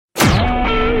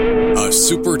a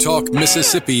SuperTalk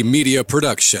Mississippi media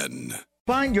production.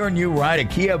 Find your new ride at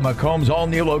Kia Macomb's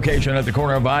all-new location at the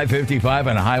corner of I-55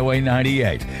 and Highway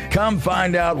 98. Come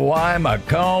find out why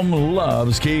Macomb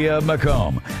loves Kia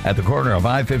Macomb at the corner of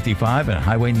I-55 and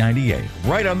Highway 98.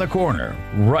 Right on the corner,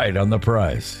 right on the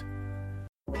price.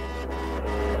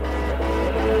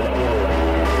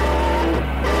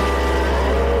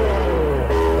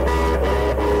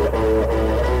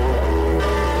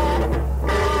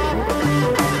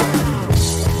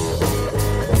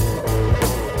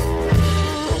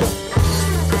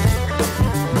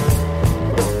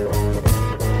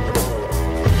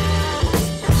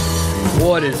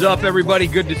 What is up, everybody?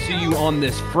 Good to see you on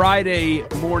this Friday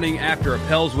morning after a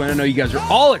Pels win. I know you guys are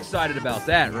all excited about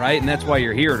that, right? And that's why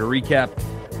you're here to recap.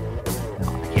 No,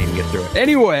 I can't even get through it.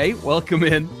 Anyway, welcome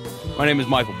in. My name is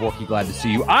Michael Borky. Glad to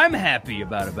see you. I'm happy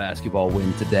about a basketball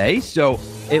win today, so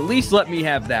at least let me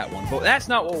have that one. But that's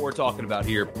not what we're talking about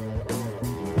here.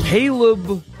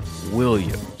 Caleb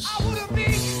Williams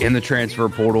in the transfer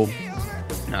portal.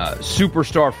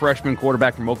 Superstar freshman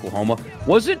quarterback from Oklahoma.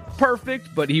 Wasn't perfect,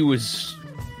 but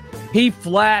he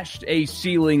flashed a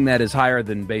ceiling that is higher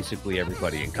than basically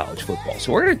everybody in college football.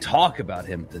 So we're going to talk about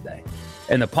him today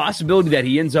and the possibility that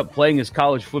he ends up playing his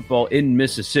college football in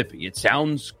Mississippi. It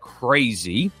sounds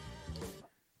crazy.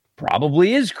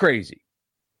 Probably is crazy.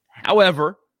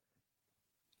 However,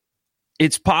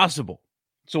 it's possible.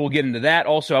 So we'll get into that.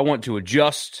 Also, I want to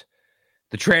adjust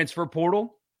the transfer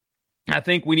portal. I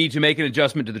think we need to make an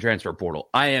adjustment to the transfer portal.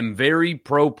 I am very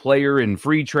pro player and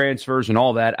free transfers and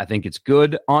all that. I think it's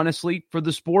good, honestly, for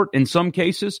the sport in some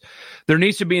cases. There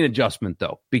needs to be an adjustment,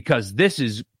 though, because this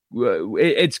is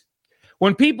it's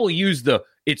when people use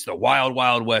it's the wild,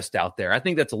 wild west out there. I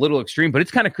think that's a little extreme, but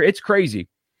it's it's crazy.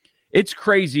 It's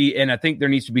crazy, and I think there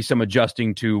needs to be some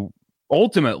adjusting to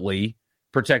ultimately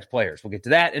protect players. We'll get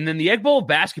to that. And then the Egg Bowl of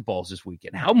basketball is this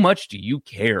weekend. How much do you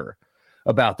care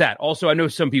about that? Also, I know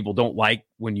some people don't like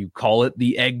when you call it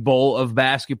the Egg Bowl of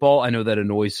basketball. I know that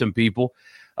annoys some people.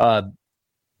 Ole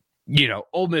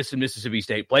Miss and Mississippi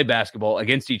State play basketball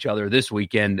against each other this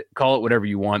weekend. Call it whatever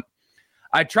you want.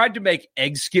 I tried to make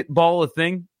egg skit ball a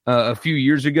thing a few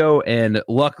years ago, and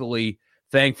luckily,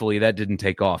 thankfully, that didn't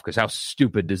take off, because how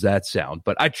stupid does that sound?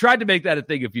 But I tried to make that a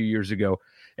thing a few years ago,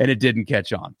 and it didn't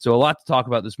catch on. So a lot to talk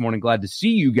about this morning. Glad to see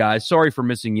you guys. Sorry for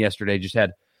missing yesterday. Just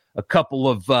had a couple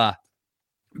of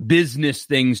business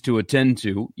things to attend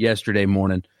to yesterday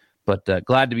morning, but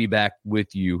glad to be back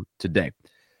with you today.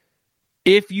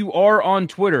 If you are on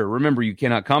Twitter, remember you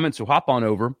cannot comment, so hop on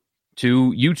over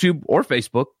to YouTube or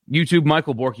Facebook. YouTube,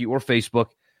 Michael Borky, or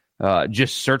Facebook.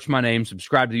 Just search my name,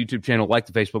 subscribe to the YouTube channel, like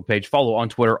the Facebook page, follow on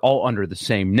Twitter, all under the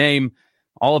same name.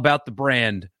 All about the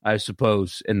brand, I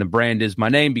suppose, and the brand is my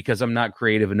name because I'm not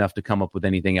creative enough to come up with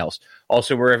anything else.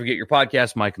 Also, wherever you get your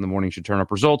podcast, Mike in the Morning should turn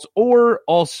up results, or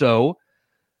also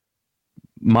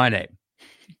my name.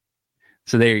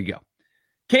 So there you go.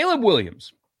 Caleb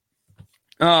Williams.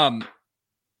 I've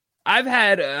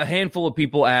had a handful of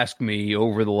people ask me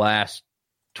over the last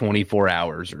 24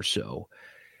 hours or so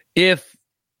if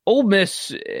Ole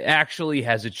Miss actually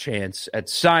has a chance at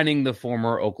signing the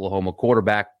former Oklahoma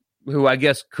quarterback, who I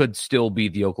guess could still be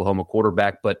the Oklahoma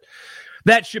quarterback, but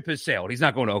that ship has sailed. He's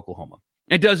not going to Oklahoma.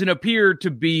 It doesn't appear to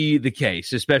be the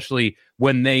case, especially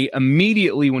when they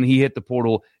immediately, when he hit the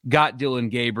portal, got Dillon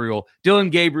Gabriel.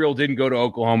 Dillon Gabriel didn't go to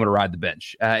Oklahoma to ride the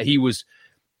bench. He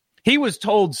was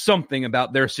told something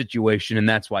about their situation, and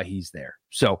that's why he's there.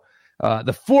 So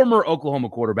the former Oklahoma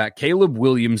quarterback, Caleb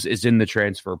Williams, is in the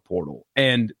transfer portal.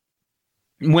 And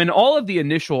when all of the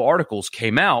initial articles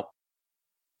came out,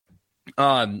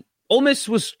 Ole Miss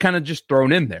was kind of just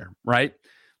thrown in there, right?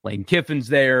 Lane Kiffin's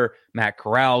there. Matt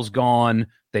Corral's gone.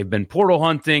 They've been portal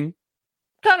hunting.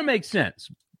 Kind of makes sense.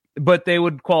 But they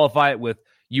would qualify it with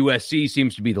USC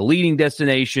seems to be the leading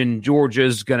destination.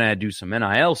 Georgia's going to do some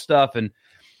NIL stuff. And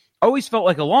always felt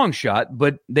like a long shot,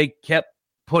 but they kept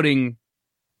putting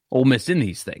Ole Miss in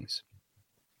these things.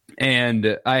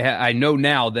 And I know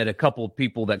now that a couple of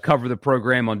people that cover the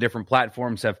program on different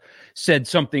platforms have said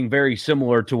something very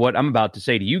similar to what I'm about to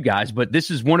say to you guys. But this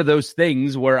is one of those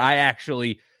things where I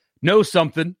actually know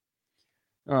something.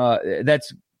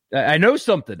 I know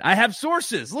something. I have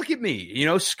sources. Look at me,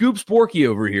 Scoops Borky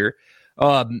over here.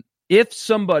 If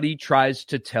somebody tries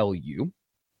to tell you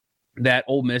that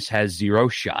Ole Miss has zero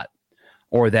shot,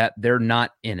 or that they're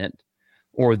not in it,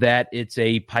 or that it's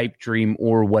a pipe dream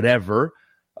or whatever,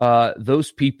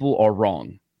 those people are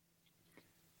wrong.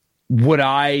 Would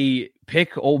I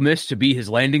pick Ole Miss to be his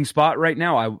landing spot right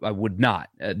now? I would not.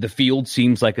 The field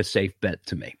seems like a safe bet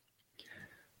to me.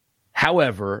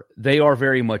 However, they are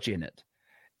very much in it.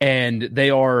 And they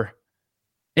are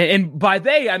And by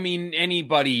they, I mean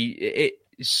anybody.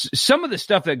 Some of the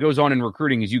stuff that goes on in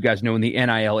recruiting, as you guys know, in the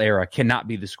NIL era cannot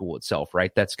be the school itself,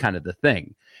 right? That's kind of the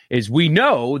thing. Is we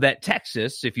know that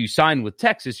Texas, if you sign with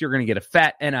Texas, you're going to get a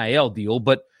fat NIL deal,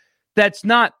 but that's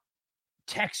not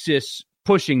Texas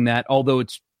pushing that, although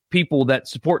it's people that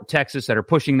support Texas that are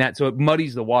pushing that, so it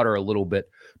muddies the water a little bit.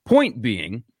 Point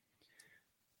being,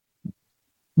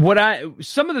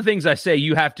 some of the things I say,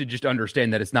 you have to just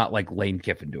understand that it's not like Lane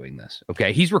Kiffin doing this,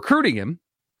 okay? He's recruiting him,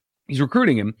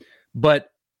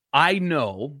 but I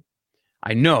know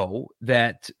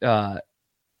that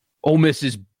Ole Miss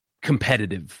is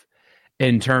competitive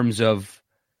in terms of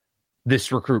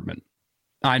this recruitment.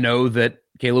 I know that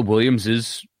Caleb Williams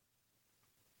is,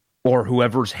 or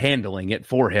whoever's handling it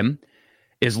for him,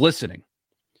 is listening.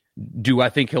 Do I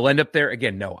think he'll end up there?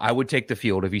 Again, no. I would take the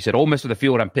field. If he said Ole Miss or the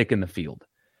field, I'm picking the field.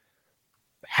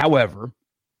 However,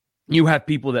 you have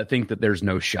people that think that there's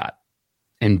no shot.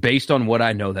 And based on what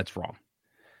I know, that's wrong.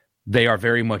 They are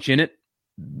very much in it.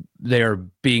 They are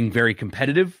being very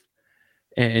competitive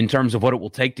in terms of what it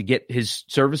will take to get his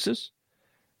services.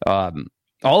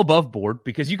 All above board,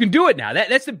 because you can do it now.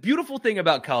 That's the beautiful thing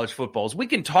about college football is we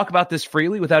can talk about this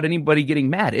freely without anybody getting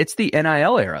mad. It's the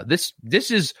NIL era.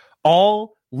 This is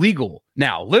all legal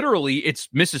now. Literally, it's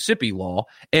Mississippi law,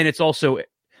 and it's also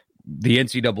the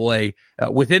NCAA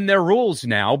within their rules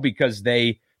now because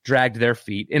they dragged their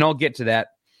feet. And I'll get to that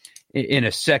in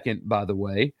a second, by the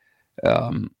way,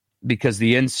 because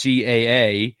the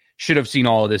NCAA should have seen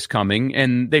all of this coming,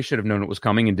 and they should have known it was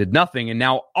coming and did nothing. And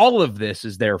now all of this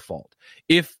is their fault.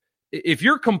 If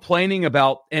you're complaining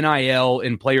about NIL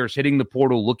and players hitting the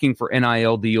portal looking for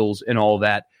NIL deals and all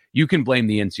that, you can blame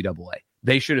the NCAA.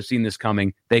 They should have seen this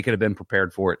coming. They could have been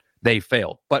prepared for it. They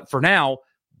failed. But for now,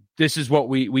 this is what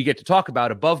we get to talk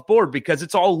about above board because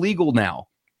it's all legal now.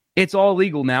 It's all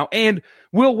legal now. And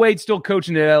Will Wade's still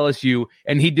coaching at LSU,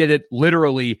 and he did it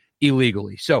literally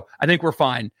illegally. So I think we're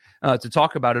fine to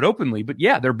talk about it openly. But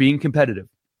yeah, they're being competitive.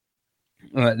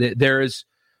 They're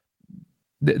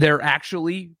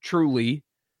actually truly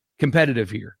competitive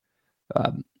here.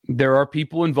 There are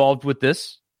people involved with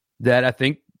this that I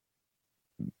think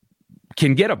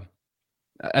can get them.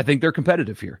 I think they're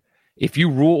competitive here. If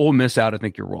you rule Ole Miss out, I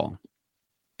think you're wrong.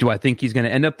 Do I think he's going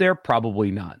to end up there?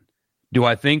 Probably not. Do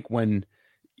I think when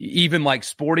even like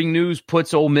Sporting News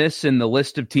puts Ole Miss in the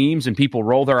list of teams and people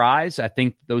roll their eyes, I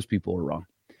think those people are wrong.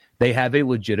 They have a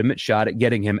legitimate shot at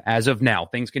getting him as of now.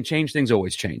 Things can change. Things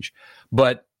always change.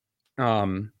 But,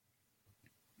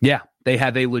 yeah, they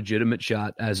have a legitimate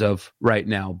shot as of right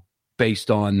now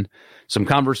based on some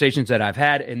conversations that I've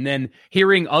had. And then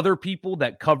hearing other people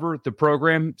that cover the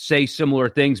program say similar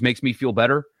things makes me feel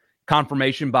better.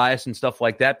 Confirmation bias and stuff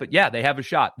like that. But, yeah, they have a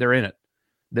shot. They're in it.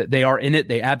 They are in it.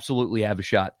 They absolutely have a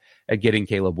shot at getting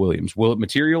Caleb Williams. Will it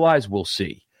materialize? We'll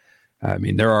see. I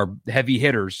mean, there are heavy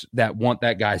hitters that want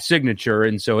that guy's signature,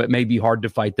 and so it may be hard to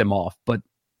fight them off. But,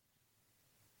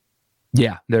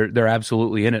 yeah, they're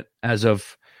absolutely in it. As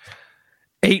of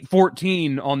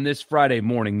 8:14 on this Friday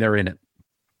morning, they're in it.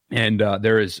 And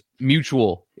there is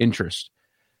mutual interest.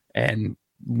 And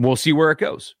we'll see where it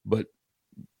goes. But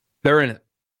they're in it.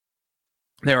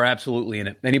 They are absolutely in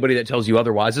it. Anybody that tells you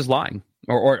otherwise is lying.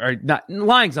 Or not.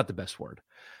 Lying's not the best word.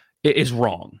 It is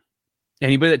wrong.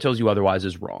 Anybody that tells you otherwise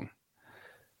is wrong.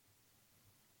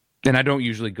 And I don't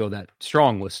usually go that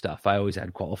strong with stuff. I always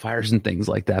add qualifiers and things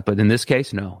like that. But in this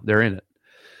case, no, they're in it.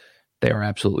 They are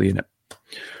absolutely in it.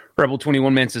 Rebel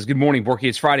 21 Man says, good morning, Borky.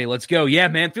 It's Friday. Let's go. Yeah,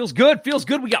 man. Feels good. Feels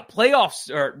good. We got playoffs.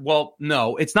 Well,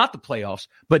 no, it's not the playoffs.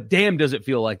 But damn, does it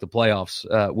feel like the playoffs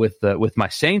with my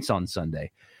Saints on Sunday.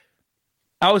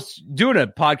 I was doing a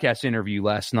podcast interview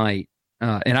last night,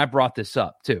 and I brought this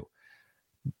up too.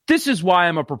 This is why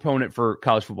I'm a proponent for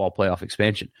college football playoff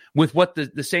expansion with what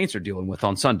the Saints are dealing with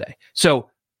on Sunday. So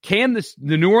can the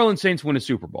New Orleans Saints win a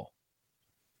Super Bowl?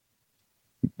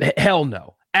 Hell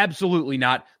no. Absolutely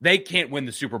not. They can't win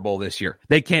the Super Bowl this year.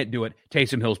 They can't do it.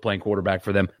 Taysom Hill's playing quarterback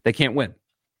for them. They can't win.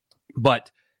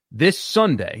 But this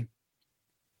Sunday,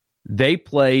 they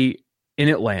play in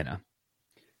Atlanta.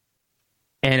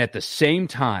 And at the same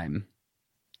time,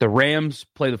 the Rams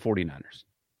play the 49ers.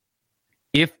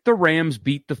 If the Rams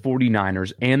beat the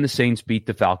 49ers and the Saints beat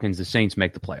the Falcons, the Saints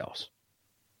make the playoffs.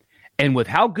 And with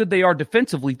how good they are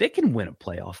defensively, they can win a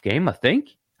playoff game, I think.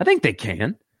 I think they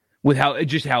can. With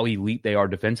how elite they are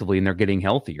defensively, and they're getting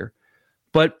healthier.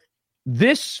 But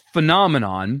this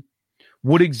phenomenon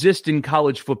would exist in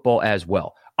college football as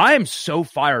well. I am so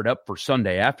fired up for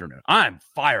Sunday afternoon. I'm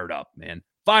fired up, man.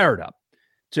 Fired up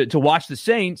to watch the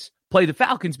Saints play the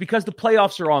Falcons because the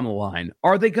playoffs are on the line.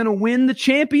 Are they going to win the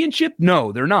championship?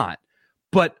 No, they're not.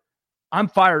 But I'm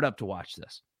fired up to watch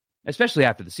this, especially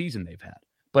after the season they've had.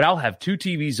 But I'll have two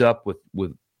TVs up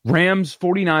with Rams,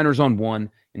 49ers on one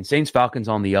and Saints Falcons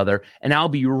on the other, and I'll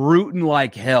be rooting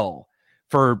like hell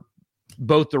for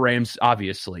both the Rams,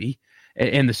 obviously,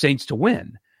 and the Saints to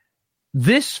win.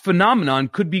 This phenomenon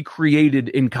could be created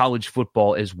in college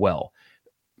football as well.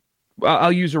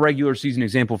 I'll use a regular season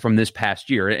example from this past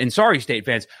year. And sorry, State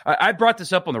fans, I brought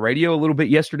this up on the radio a little bit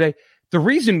yesterday. The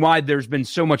reason why there's been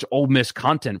so much Ole Miss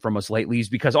content from us lately is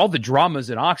because all the dramas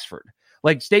in Oxford.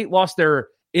 Like, State lost their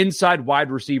inside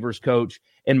wide receivers coach,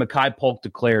 and Mekhi Polk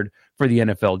declared for the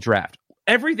NFL draft.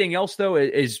 Everything else, though,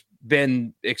 has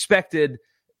been expected.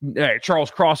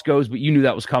 Charles Cross goes, but you knew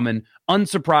that was coming.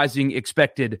 Unsurprising,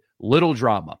 expected, little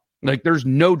drama. Like, there's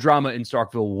no drama in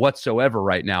Starkville whatsoever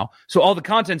right now. So all the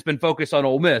content's been focused on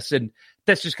Ole Miss, and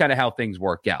that's just kind of how things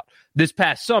work out. This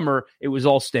past summer, it was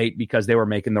all State because they were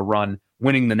making the run,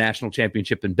 winning the national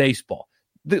championship in baseball.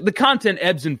 The content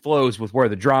ebbs and flows with where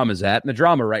the drama's at, and the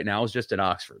drama right now is just in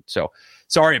Oxford. So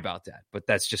sorry about that, but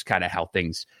that's just kind of how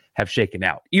things have shaken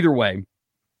out. Either way,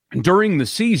 during the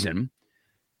season,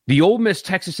 the Ole Miss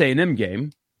Texas A&M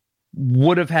game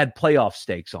would have had playoff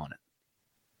stakes on it.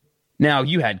 Now,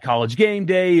 you had College Game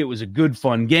Day. It was a good,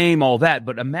 fun game, all that.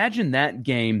 But imagine that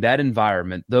game, that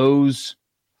environment, those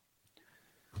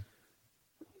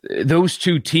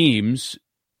two teams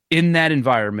in that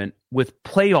environment with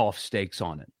playoff stakes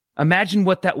on it. Imagine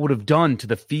what that would have done to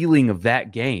the feeling of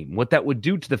that game, what that would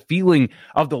do to the feeling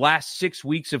of the last 6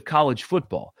 weeks of college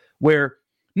football, where,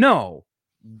 no,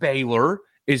 Baylor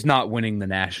is not winning the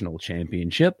national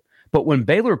championship. But when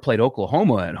Baylor played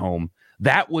Oklahoma at home,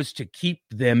 that was to keep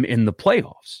them in the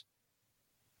playoffs.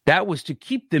 That was to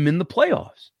keep them in the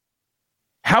playoffs.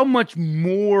 How much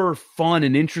more fun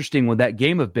and interesting would that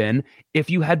game have been if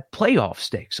you had playoff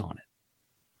stakes on it?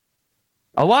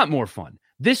 A lot more fun.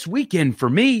 This weekend for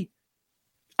me,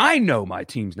 I know my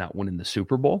team's not winning the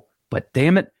Super Bowl, but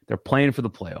damn it, they're playing for the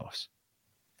playoffs.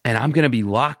 And I'm going to be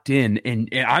locked in, and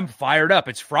I'm fired up.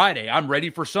 It's Friday. I'm ready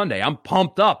for Sunday. I'm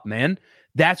pumped up, man.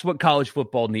 That's what college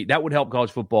football needs. That would help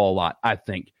college football a lot, I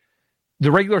think.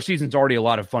 The regular season's already a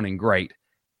lot of fun and great.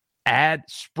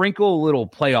 Sprinkle a little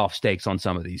playoff stakes on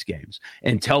some of these games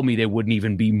and tell me they wouldn't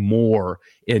even be more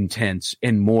intense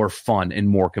and more fun and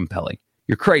more compelling.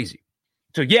 You're crazy.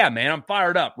 So, yeah, man, I'm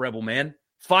fired up, Rebel man.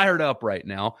 Fired up right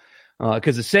now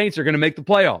because the Saints are going to make the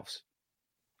playoffs.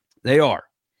 They are.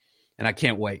 And I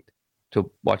can't wait to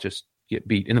watch us get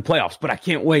beat in the playoffs, but I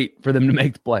can't wait for them to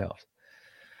make the playoffs.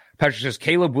 Patrick says,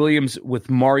 Caleb Williams with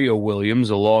Mario Williams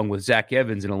along with Zach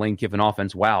Evans in a Lane Kiffin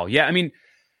offense. Wow. Yeah, I mean,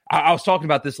 I was talking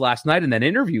about this last night in that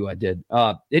interview I did.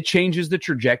 It changes the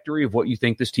trajectory of what you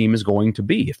think this team is going to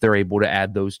be if they're able to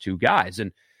add those two guys.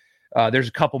 And there's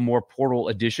a couple more portal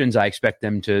additions I expect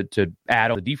them to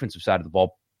add on the defensive side of the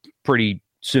ball pretty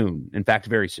soon. In fact,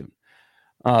 very soon.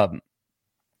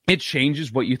 It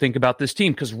changes what you think about this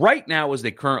team because right now, as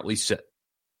they currently sit,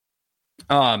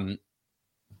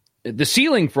 the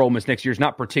ceiling for Ole Miss next year is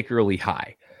not particularly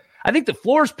high. I think the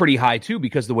floor is pretty high, too,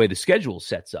 because of the way the schedule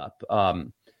sets up.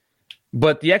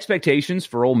 But the expectations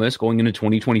for Ole Miss going into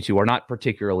 2022 are not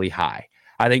particularly high.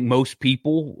 I think most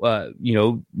people,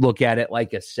 look at it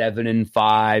like a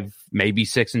 7-5, maybe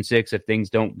 6-6 if things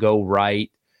don't go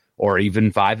right, or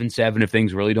even 5-7 if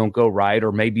things really don't go right,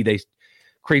 or maybe they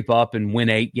creep up and win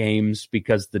 8 games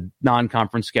because the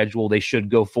non-conference schedule, they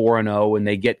should go 4-0 and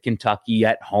they get Kentucky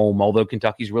at home, although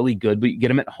Kentucky's really good, but you get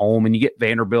them at home and you get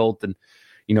Vanderbilt and,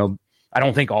 I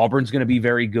don't think Auburn's going to be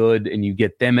very good and you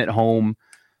get them at home,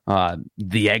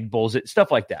 the Egg Bowls,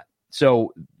 stuff like that.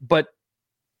 So, but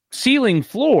ceiling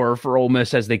floor for Ole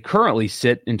Miss as they currently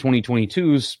sit in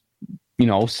 2022 is,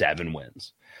 7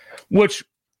 wins, which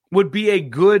would be a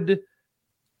good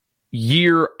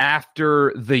year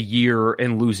after the year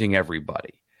and losing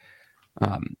everybody.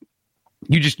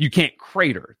 You can't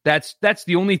crater. That's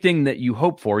the only thing that you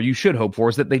hope for. You should hope for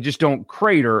is that they just don't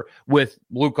crater with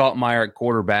Luke Altmaier at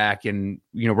quarterback and,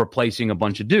 replacing a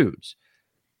bunch of dudes.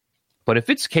 But if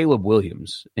it's Caleb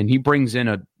Williams and he brings in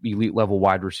a elite level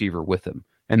wide receiver with him,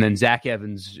 and then Zach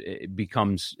Evans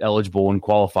becomes eligible and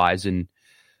qualifies and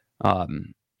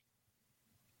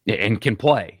can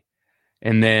play,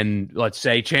 and then let's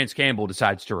say Chance Campbell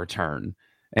decides to return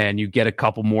and you get a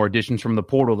couple more additions from the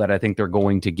portal that I think they're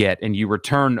going to get, and you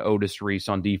return Otis Reese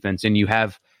on defense, and you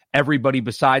have everybody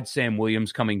besides Sam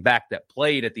Williams coming back that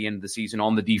played at the end of the season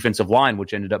on the defensive line,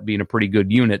 which ended up being a pretty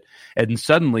good unit. And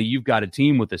suddenly you've got a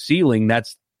team with a ceiling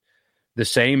that's the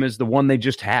same as the one they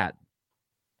just had.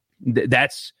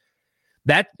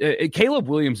 Caleb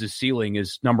Williams' ceiling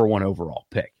is number 1 overall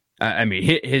pick. I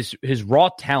mean, his raw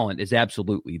talent is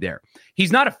absolutely there.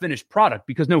 He's not a finished product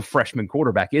because no freshman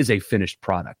quarterback is a finished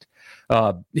product.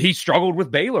 He struggled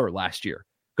with Baylor last year.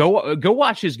 Go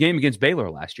watch his game against Baylor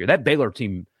last year. That Baylor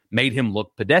team made him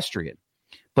look pedestrian.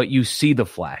 But you see the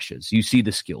flashes. You see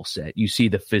the skill set. You see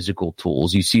the physical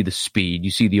tools. You see the speed.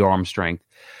 You see the arm strength.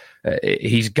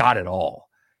 He's got it all.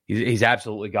 He's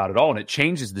absolutely got it all. And it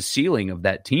changes the ceiling of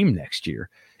that team next year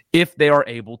if they are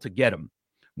able to get him.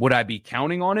 Would I be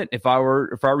counting on it if I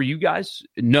were you guys?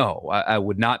 No, I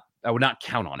would not. I would not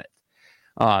count on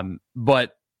it.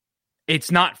 But it's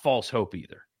not false hope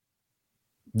either.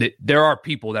 There are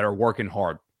people that are working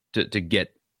hard to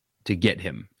get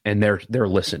him, and they're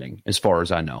listening, as far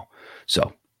as I know.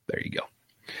 So there you go.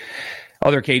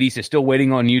 Other KD says, still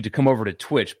waiting on you to come over to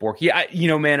Twitch, Bork. Yeah,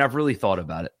 man, I've really thought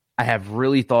about it. I have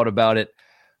really thought about it.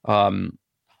 It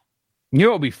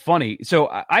would be funny. So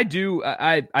I do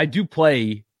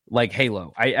play like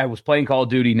Halo. I was playing Call of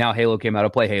Duty. Now Halo came out. I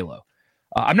play Halo.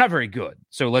 I'm not very good,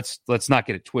 so let's not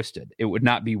get it twisted. It would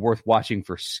not be worth watching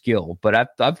for skill, but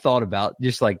I've thought about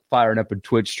just like firing up a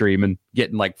Twitch stream and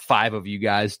getting like 5 of you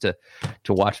guys to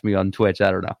watch me on Twitch.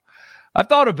 I don't know. I've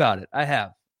thought about it. I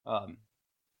have.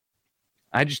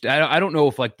 I don't know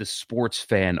if like the sports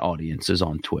fan audience is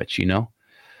on Twitch.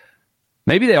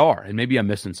 Maybe they are, and maybe I'm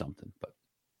missing something. But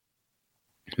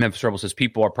Memphis Rebel says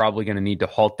people are probably going to need to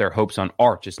halt their hopes on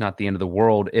Arch. It's not the end of the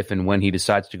world if and when he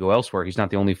decides to go elsewhere. He's not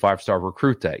the only 5-star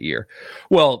recruit that year.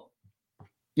 Well,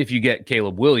 if you get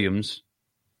Caleb Williams,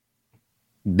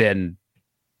 then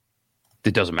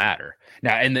it doesn't matter.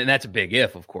 Now, and then that's a big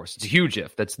if, of course. It's a huge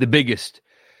if. That's the biggest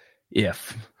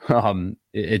if.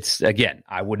 It's, again,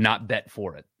 I would not bet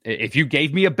for it. If you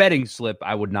gave me a betting slip,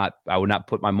 I would not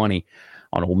put my money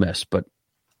on Ole Miss. But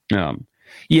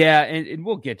yeah, and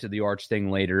we'll get to the Arch thing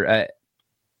later.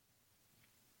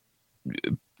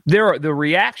 The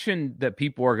reaction that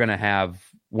people are going to have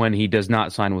when he does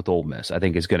not sign with Ole Miss, I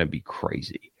think, is going to be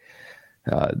crazy.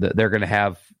 You're going to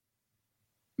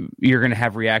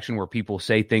have reaction where people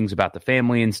say things about the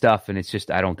family and stuff, and it's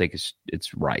just, I don't think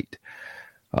it's right.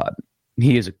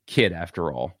 He is a kid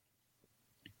after all.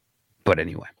 But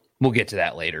anyway, we'll get to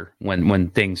that later when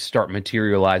things start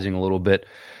materializing a little bit.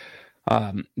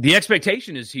 The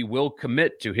expectation is he will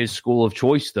commit to his school of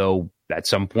choice, though, at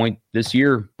some point this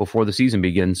year before the season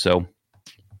begins. So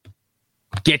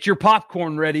get your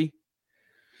popcorn ready.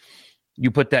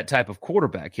 You put that type of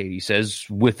quarterback, Katie says,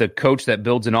 with a coach that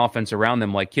builds an offense around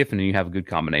them like Kiffin, and you have a good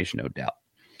combination, no doubt.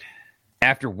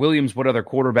 After Williams, what other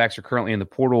quarterbacks are currently in the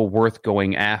portal worth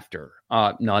going after?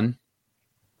 None,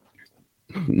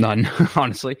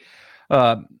 honestly.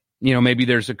 Maybe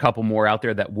there's a couple more out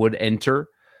there that would enter.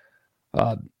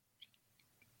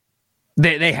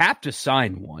 They have to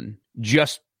sign one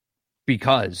just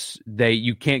because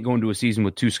you can't go into a season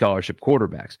with 2 scholarship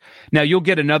quarterbacks. Now you'll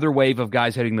get another wave of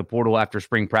guys hitting the portal after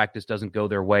spring practice doesn't go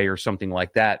their way or something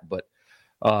like that. But,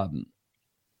 and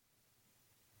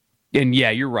yeah,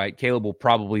 you're right. Caleb will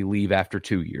probably leave after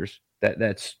 2 years.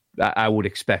 I would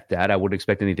expect that. I wouldn't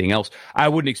expect anything else. I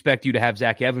wouldn't expect you to have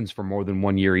Zach Evans for more than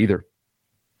 1 year either.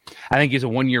 I think he's a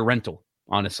 1-year rental,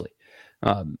 honestly.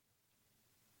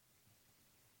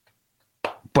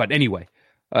 But anyway,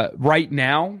 right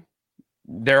now,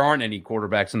 there aren't any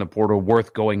quarterbacks in the portal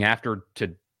worth going after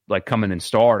to like come in and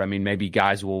start. I mean, maybe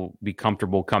guys will be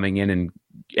comfortable coming in and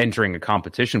entering a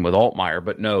competition with Altmaier,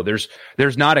 but no, there's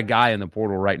not a guy in the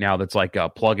portal right now that's like a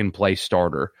plug and play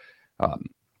starter.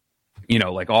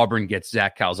 Like Auburn gets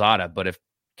Zach Calzada, but if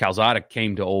Calzada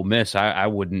came to Ole Miss, I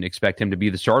wouldn't expect him to be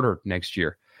the starter next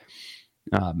year.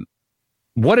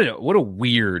 What a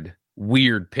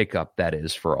weird pickup that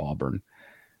is for Auburn.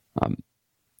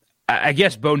 I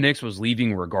guess Bo Nix was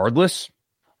leaving regardless.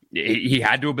 He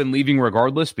had to have been leaving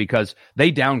regardless because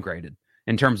they downgraded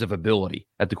in terms of ability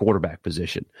at the quarterback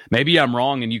position. Maybe I'm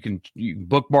wrong, and you can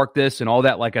bookmark this and all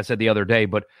that, like I said the other day.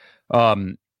 But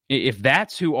if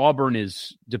that's who Auburn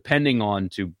is depending on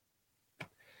to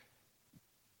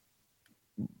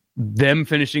them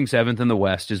finishing 7th in the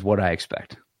West is what I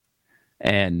expect.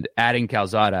 And adding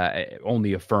Calzada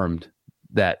only affirmed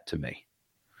that to me.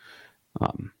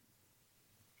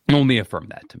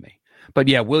 But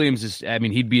yeah, Williams is,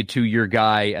 he'd be a 2-year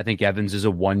guy. I think Evans is a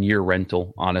 1-year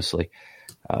rental, honestly.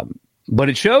 But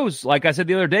it shows, like I said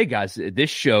the other day, guys, this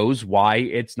shows why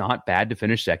it's not bad to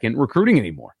finish second recruiting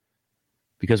anymore.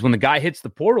 Because when the guy hits the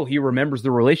portal, he remembers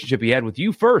the relationship he had with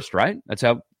you first, right? That's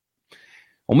how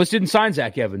Ole Miss didn't sign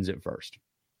Zach Evans at first.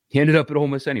 He ended up at Ole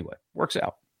Miss anyway. Works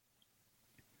out.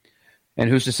 And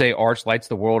who's to say Arch lights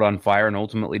the world on fire and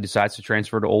ultimately decides to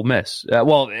transfer to Ole Miss?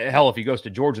 Well, hell, if he goes to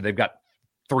Georgia, they've got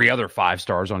 3 other 5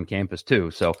 stars on campus too.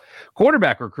 So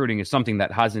quarterback recruiting is something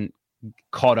that hasn't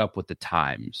caught up with the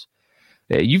times.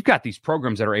 You've got these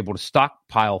programs that are able to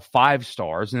stockpile 5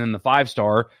 stars, and then the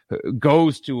 5-star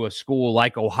goes to a school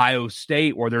like Ohio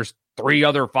State where there's 3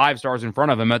 other 5 stars in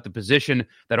front of him at the position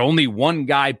that only one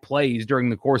guy plays during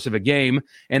the course of a game,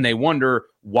 and they wonder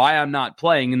why I'm not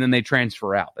playing, and then they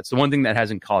transfer out. That's the one thing that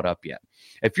hasn't caught up yet.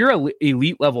 If you're an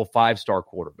elite level 5-star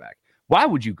quarterback, why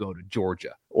would you go to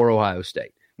Georgia or Ohio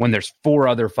State when there's 4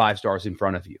 other 5 stars in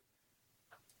front of you?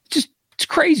 It's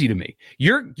crazy to me.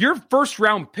 Your first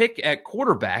round pick at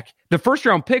quarterback, the first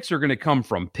round picks are going to come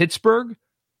from Pittsburgh,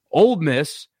 Ole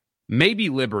Miss, maybe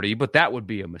Liberty, but that would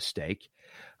be a mistake.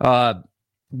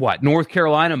 North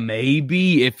Carolina,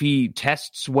 maybe if he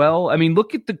tests well. I mean,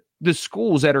 look at the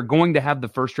schools that are going to have the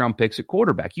first round picks at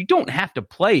quarterback. You don't have to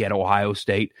play at Ohio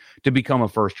State to become a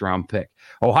first round pick.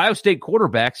 Ohio State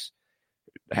quarterbacks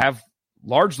have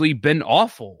largely been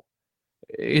awful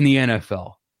in the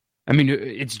NFL. I mean,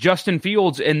 it's Justin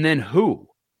Fields and then who?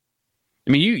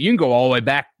 I mean, you can go all the way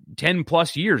back 10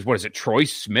 plus years. What is it? Troy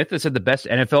Smith has had the best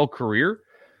NFL career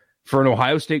for an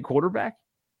Ohio State quarterback.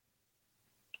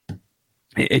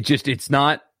 It's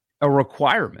not a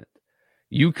requirement.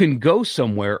 You can go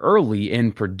somewhere early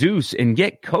and produce and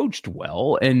get coached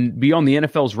well and be on the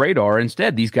NFL's radar.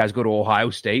 Instead, these guys go to Ohio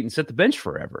State and sit the bench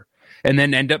forever and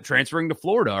then end up transferring to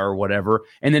Florida or whatever,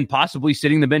 and then possibly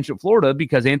sitting the bench at Florida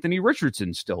because Anthony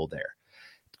Richardson's still there.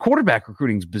 Quarterback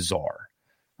recruiting is bizarre.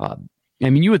 I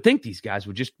mean, you would think these guys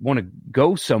would just want to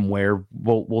go somewhere.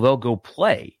 Well, they'll go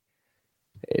play,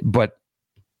 but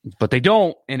they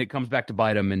don't, and it comes back to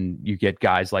bite them, and you get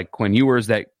guys like Quinn Ewers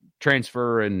that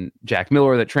transfer and Jack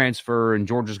Miller that transfer, and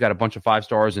Georgia's got a bunch of 5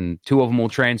 stars, and 2 of them will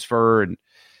transfer, and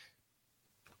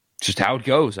just how it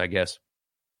goes, I guess.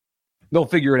 They'll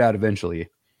figure it out eventually.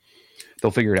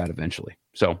 So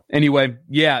anyway,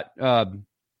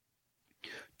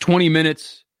 22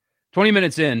 minutes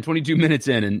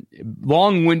in, and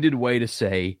long-winded way to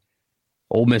say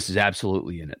Ole Miss is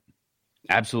absolutely in it.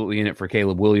 Absolutely in it for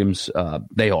Caleb Williams.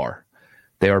 They are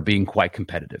being quite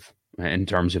competitive in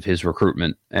terms of his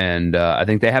recruitment, and I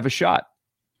think they have a shot.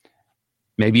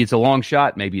 Maybe it's a long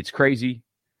shot, maybe it's crazy,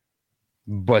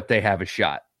 but they have a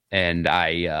shot, and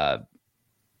I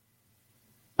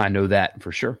know that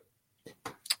for sure.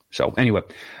 So anyway,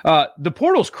 the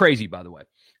portal's crazy, by the way,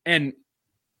 and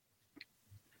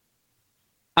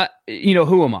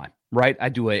who am I, right? I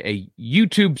do a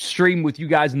YouTube stream with you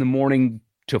guys in the morning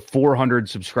to 400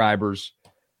 subscribers.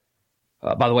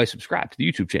 By the way, subscribe to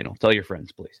the YouTube channel. Tell your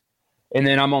friends, please. And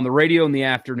then I'm on the radio in the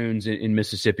afternoons in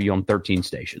Mississippi on 13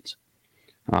 stations.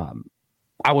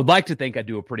 I would like to think I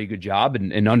do a pretty good job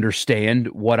and understand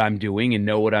what I'm doing and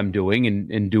know what I'm doing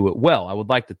and do it well. I would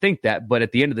like to think that, but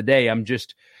at the end of the day, I'm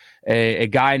just a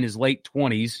guy in his late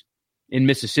 20s in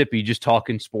Mississippi just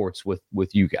talking sports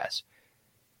with you guys.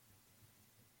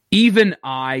 Even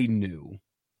I knew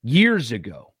years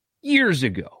ago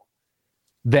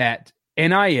that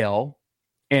NIL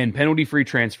and penalty-free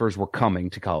transfers were coming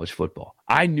to college football.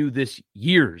 I knew this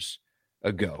years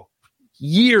ago.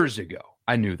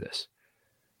 I knew this.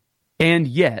 And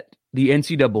yet, the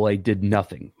NCAA did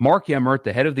nothing. Mark Emmert,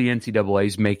 the head of the NCAA,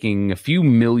 is making a few $1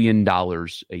 million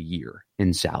a year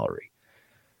in salary.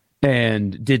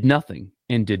 And did nothing,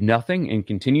 and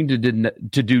continued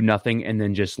to do nothing, and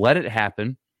then just let it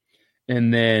happen.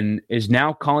 And then is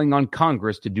now calling on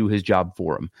Congress to do his job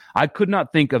for him. I could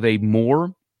not think of a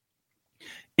more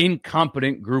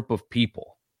incompetent group of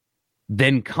people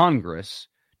than Congress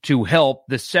to help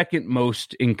the second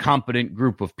most incompetent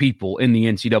group of people in the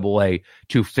NCAA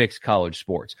to fix college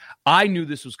sports. I knew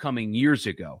this was coming years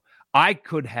ago. I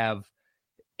could have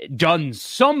done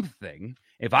something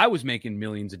if I was making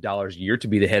millions of dollars a year to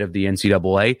be the head of the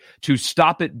NCAA to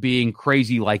stop it being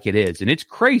crazy like it is. And it's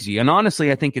crazy. And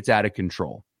honestly, I think it's out of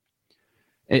control.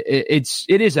 It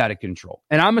is out of control.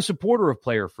 And I'm a supporter of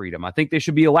player freedom. I think they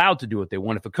should be allowed to do what they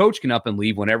want. If a coach can up and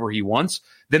leave whenever he wants,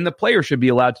 then the player should be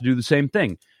allowed to do the same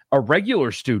thing. A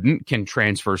regular student can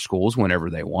transfer schools whenever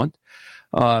they want.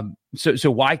 So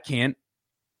why couldn't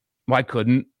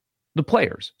the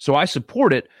players? So I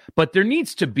support it, but there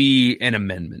needs to be an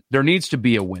amendment. There needs to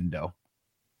be a window.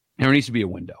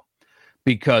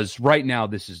 Because right now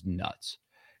this is nuts.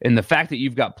 And the fact that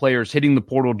you've got players hitting the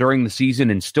portal during the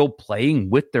season and still playing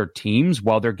with their teams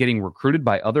while they're getting recruited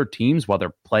by other teams while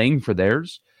they're playing for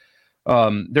theirs,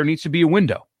 there needs to be a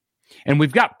window. And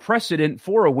we've got precedent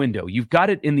for a window. You've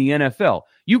got it in the NFL.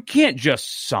 You can't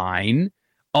just sign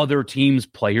other teams'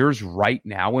 players right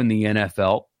now in the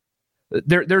NFL.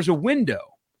 There's a window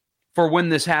for when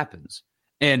this happens.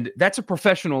 And that's a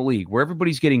professional league where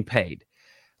everybody's getting paid.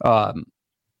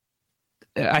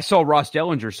 I saw Ross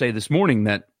Dellinger say this morning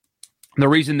that the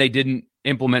reason they didn't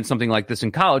implement something like this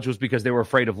in college was because they were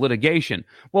afraid of litigation.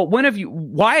 Well,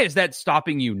 why is that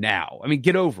stopping you now? I mean,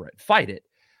 get over it, fight it.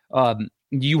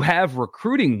 You have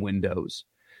recruiting windows.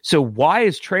 So why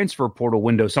is transfer portal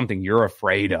window something you're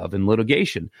afraid of in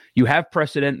litigation? You have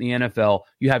precedent in the NFL.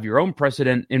 You have your own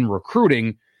precedent in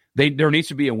recruiting. There needs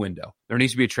to be a window. There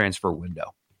needs to be a transfer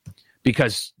window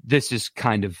because this is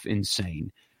kind of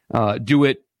insane. Do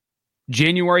it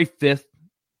January 5th,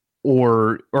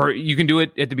 or you can do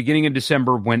it at the beginning of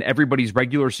December when everybody's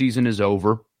regular season is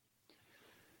over.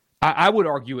 I would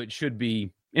argue it should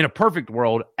be, in a perfect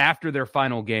world, after their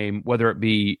final game, whether it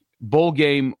be bowl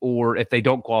game or if they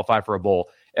don't qualify for a bowl,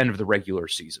 end of the regular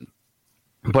season.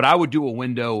 But I would do a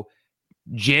window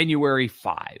January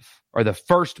 5 or the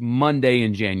first Monday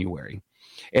in January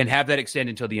and have that extend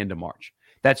until the end of March.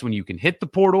 That's when you can hit the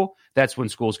portal. That's when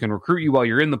schools can recruit you while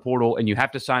you're in the portal, and you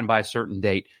have to sign by a certain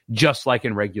date, just like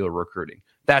in regular recruiting.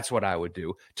 That's what I would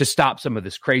do to stop some of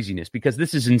this craziness, because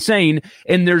this is insane,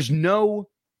 and there's no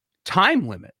time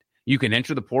limit. You can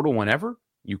enter the portal whenever.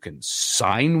 You can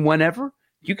sign whenever.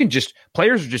 You can just,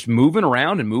 players are just moving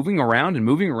around and moving around and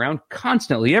moving around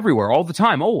constantly everywhere, all the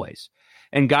time, always.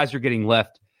 And guys are getting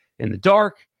left in the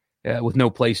dark with no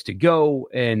place to go,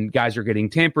 and guys are getting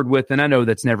tampered with. And I know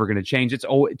that's never going to change.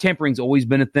 Tampering's always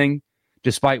been a thing,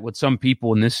 despite what some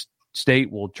people in this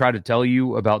state will try to tell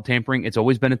you about tampering. It's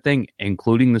always been a thing,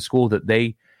 including the school that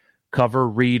they cover,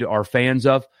 read, are fans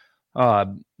of.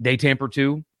 They tamper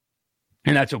too,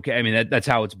 and that's okay. I mean, that's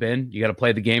how it's been. You got to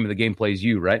play the game, and the game plays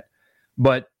you, right?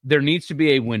 But there needs to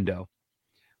be a window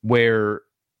where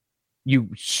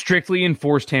you strictly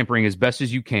enforce tampering as best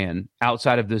as you can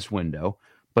outside of this window.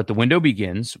 But the window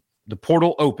begins, the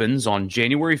portal opens on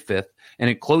January 5th, and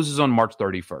it closes on March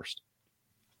 31st.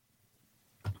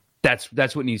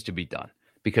 That's what needs to be done,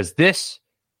 because this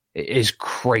is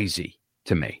crazy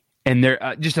to me. And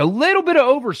there, just a little bit of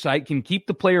oversight can keep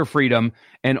the player freedom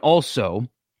and also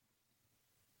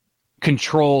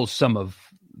control some of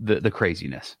the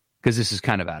craziness, because this is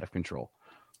kind of out of control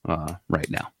right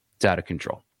now. It's out of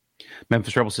control.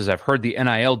 Memphis Rebel says, I've heard the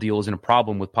NIL deal isn't a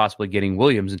problem with possibly getting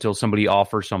Williams until somebody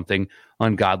offers something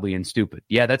ungodly and stupid.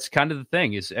 Yeah, that's kind of the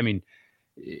thing.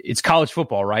 It's college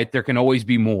football, right? There can always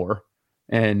be more.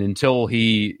 And until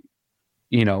he,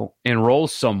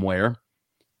 enrolls somewhere,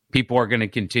 people are going to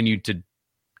continue to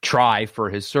try for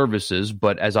his services.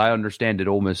 But as I understand it,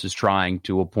 Ole Miss is trying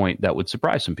to a point that would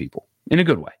surprise some people in a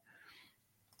good way.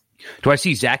 Do I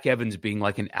see Zach Evans being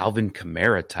like an Alvin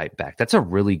Kamara type back? That's a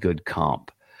really good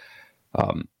comp.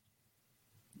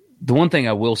 The one thing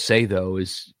I will say, though,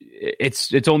 is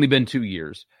it's only been 2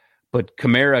 years, but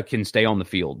Kamara can stay on the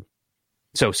field.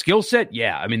 So skill set,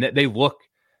 yeah. I mean, they look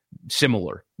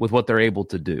similar with what they're able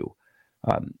to do.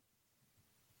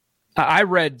 I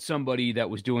read somebody that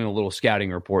was doing a little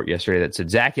scouting report yesterday that said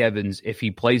Zach Evans, if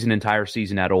he plays an entire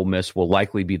season at Ole Miss, will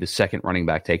likely be the second running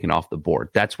back taken off the board.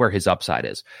 That's where his upside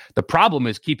is. The problem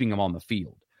is keeping him on the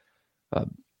field.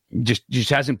 Just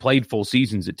hasn't played full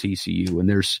seasons at TCU. And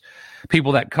there's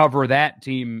people that cover that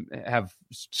team have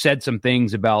said some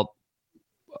things about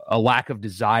a lack of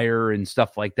desire and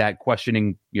stuff like that,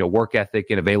 questioning, work ethic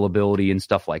and availability and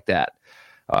stuff like that.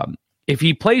 If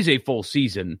he plays a full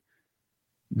season,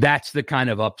 that's the kind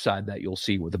of upside that you'll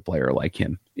see with a player like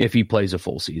him. If he plays a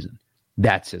full season,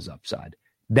 that's his upside.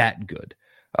 That good.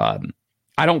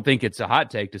 I don't think it's a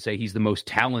hot take to say he's the most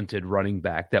talented running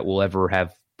back that will ever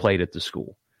have played at the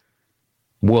school.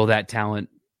 Will that talent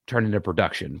turn into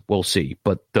production? We'll see.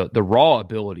 But the raw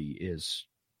ability is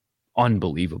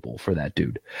unbelievable for that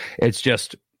dude. It's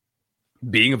just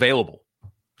being available.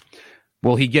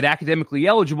 Will he get academically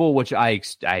eligible, which I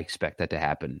expect that to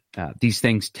happen. These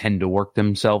things tend to work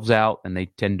themselves out, and they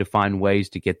tend to find ways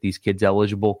to get these kids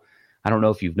eligible. I don't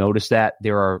know if you've noticed that.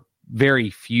 There are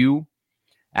very few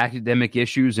academic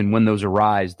issues, and when those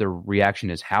arise, the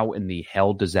reaction is, how in the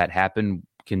hell does that happen,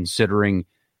 considering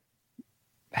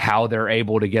how they're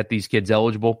able to get these kids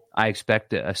eligible? I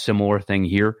expect a similar thing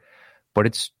here, but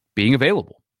it's being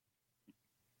available.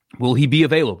 Will he be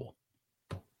available?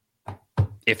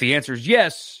 If the answer is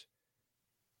yes,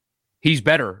 he's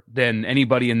better than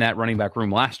anybody in that running back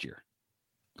room last year,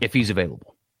 if he's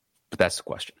available. But that's the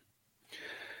question.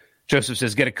 Joseph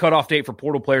says, get a cutoff date for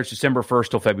portal players December 1st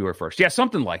till February 1st. Yeah,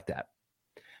 something like that.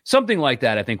 Something like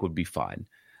that I think would be fine.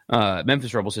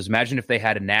 Memphis Rebel says, imagine if they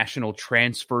had a national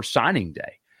transfer signing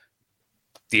day.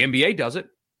 The NBA does it.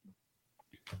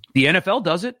 The NFL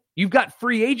does it. You've got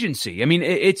free agency. I mean,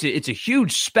 it's a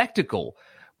huge spectacle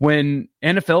when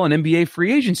NFL and NBA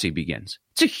free agency begins.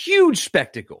 It's a huge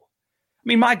spectacle.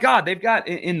 mean, my God, they've got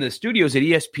in the studios at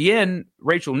ESPN,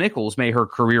 Rachel Nichols, may her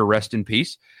career rest in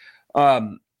peace,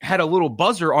 had a little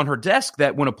buzzer on her desk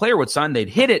that when a player would sign, they'd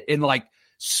hit it and like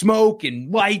smoke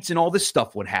and lights and all this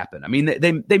stuff would happen. I mean,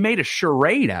 they made a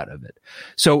charade out of it.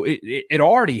 So it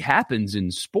already happens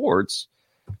in sports.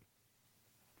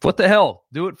 What the hell?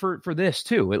 Do it for this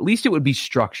too. At least it would be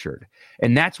structured.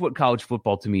 And that's what college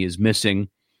football to me is missing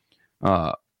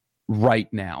right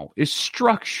now is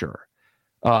structure.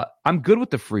 I'm good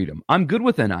with the freedom. I'm good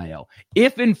with NIL.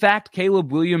 If, in fact,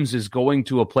 Caleb Williams is going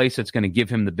to a place that's going to give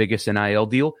him the biggest NIL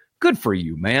deal, good for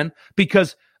you, man.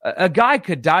 Because a guy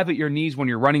could dive at your knees when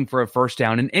you're running for a first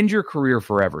down and end your career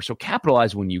forever. So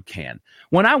capitalize when you can.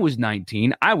 When I was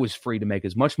 19, I was free to make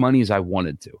as much money as I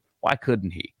wanted to. Why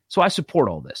couldn't he? So I support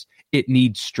all this. It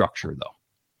needs structure, though.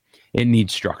 It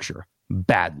needs structure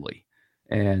badly.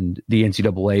 And the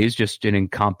NCAA is just an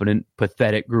incompetent,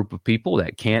 pathetic group of people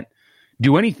that can't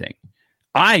do anything.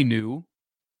 I knew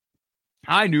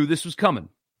this was coming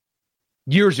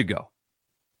years ago.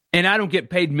 And I don't get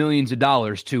paid millions of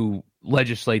dollars to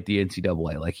legislate the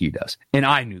NCAA like he does. And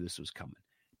I knew this was coming.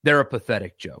 They're a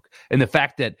pathetic joke. And the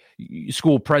fact that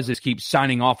school presidents keep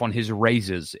signing off on his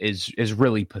raises is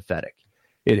really pathetic.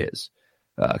 It is.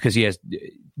 Because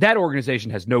that organization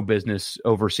has no business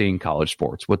overseeing college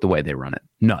sports with the way they run it.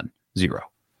 None. Zero.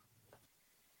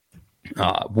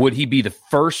 Would he be the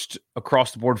first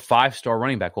across-the-board 5-star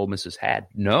running back Ole Miss has had?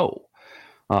 No.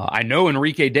 I know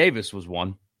Enrique Davis was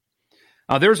one.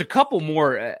 There's a couple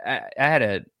more.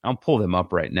 I'll pull them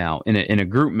up right now in a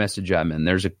group message I'm in.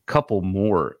 There's a couple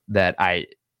more that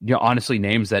honestly,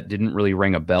 names that didn't really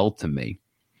ring a bell to me.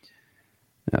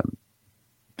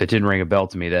 That didn't ring a bell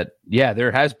to me. That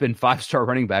there has been 5-star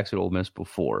running backs at Ole Miss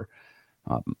before.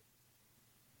 A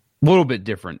little bit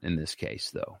different in this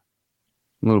case, though.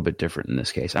 A little bit different in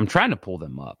this case. I'm trying to pull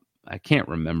them up. I can't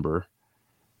remember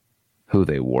who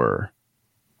they were.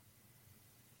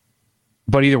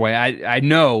 But either way, I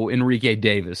know Enrique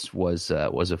Davis was a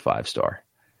 5-star.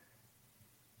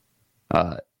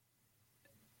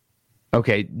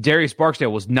 Okay, Darius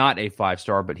Barksdale was not a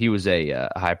 5-star, but he was a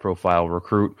high-profile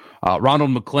recruit. Ronald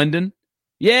McClendon.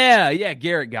 Yeah,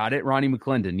 Garrett got it. Ronnie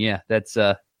McClendon. Yeah, that's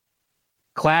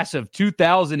class of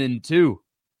 2002.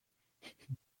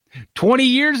 20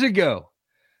 years ago.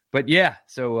 But yeah,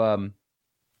 so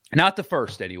not the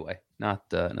first anyway. Not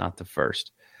the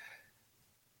first.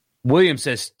 William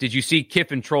says, did you see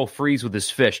Kiffin troll Freeze with his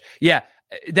fish? Yeah,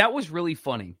 that was really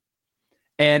funny.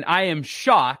 And I am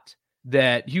shocked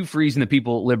that Hugh Freeze and the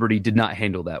people at Liberty did not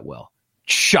handle that well.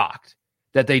 Shocked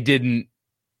that they didn't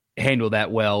handle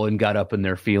that well and got up in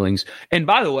their feelings. And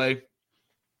by the way,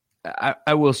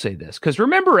 I will say this, because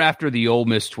remember after the Ole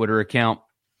Miss Twitter account,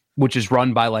 which is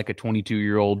run by like a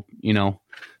 22-year-old,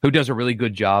 who does a really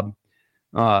good job,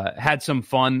 had some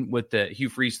fun with the Hugh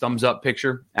Freeze thumbs up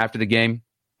picture after the game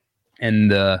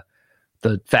and the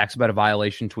facts about a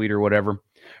violation tweet or whatever.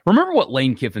 Remember what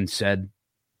Lane Kiffin said,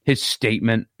 his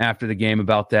statement after the game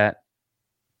about that?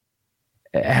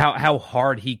 How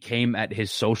hard he came at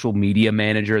his social media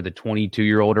manager, the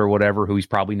 22-year-old or whatever, who he's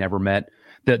probably never met.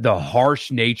 The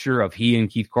harsh nature of he and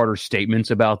Keith Carter's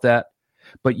statements about that.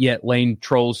 But yet Lane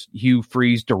trolls Hugh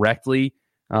Freeze directly,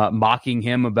 mocking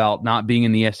him about not being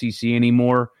in the SEC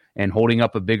anymore and holding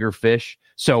up a bigger fish.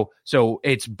 So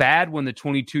it's bad when the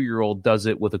 22-year-old does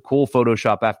it with a cool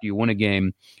Photoshop after you win a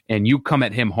game and you come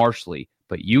at him harshly,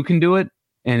 but you can do it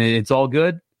and it's all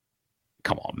good.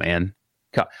 Come on, man.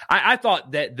 I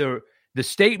thought that the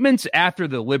statements after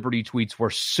the Liberty tweets were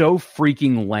so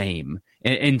freaking lame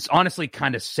and honestly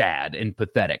kind of sad and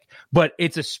pathetic. But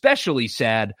it's especially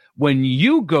sad when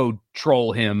you go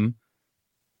troll him.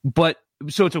 But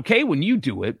so it's okay when you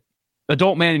do it,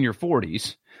 adult man in your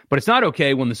 40s. But it's not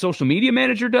okay when the social media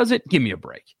manager does it. Give me a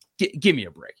break. Give me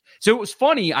a break. So it was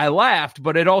funny. I laughed,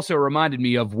 but it also reminded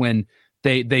me of when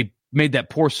they made that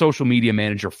poor social media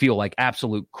manager feel like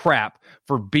absolute crap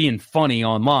for being funny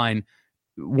online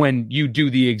when you do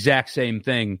the exact same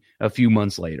thing a few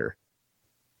months later.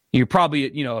 You're probably,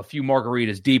 a few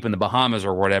margaritas deep in the Bahamas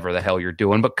or whatever the hell you're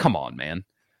doing, but come on, man.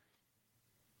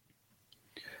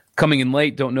 Coming in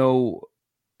late, don't know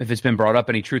if it's been brought up,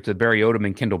 any truth to the Barry Odom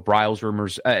and Kendall Briles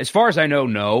rumors. As far as I know,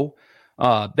 no.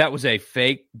 That was a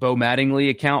fake Bo Mattingly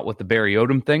account with the Barry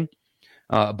Odom thing.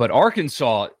 But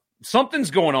Arkansas,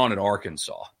 something's going on at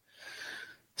Arkansas.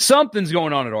 Something's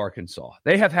going on at Arkansas.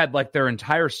 They have had like their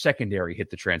entire secondary hit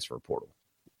the transfer portal.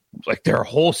 Like their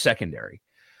whole secondary.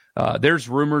 There's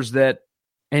rumors that,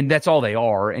 and that's all they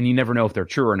are, and you never know if they're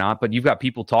true or not, but you've got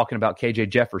people talking about KJ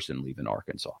Jefferson leaving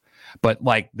Arkansas. But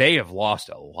like they have lost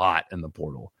a lot in the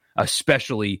portal,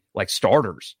 especially like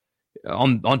starters.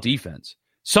 on defense.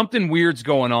 Something weird's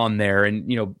going on there,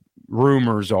 and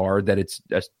rumors are that it's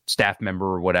a staff member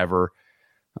or whatever,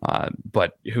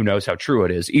 but who knows how true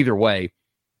it is. Either way,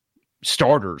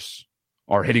 starters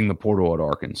are hitting the portal at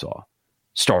Arkansas.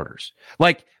 Starters.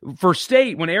 Like for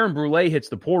State, when Aaron Brule hits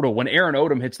the portal, when Aaron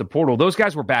Odom hits the portal, those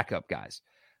guys were backup guys.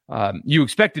 You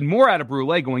expected more out of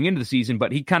Brule going into the season,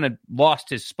 but he kind of lost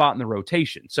his spot in the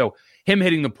rotation. So him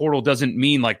hitting the portal doesn't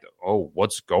mean like, oh,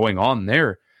 what's going on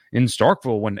there in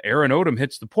Starkville when Aaron Odom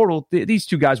hits the portal? These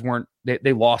two guys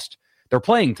they lost their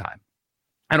playing time.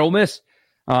 And Ole Miss,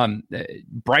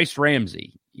 Bryce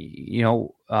Ramsey,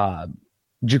 Ja'Cory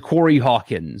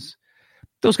Hawkins,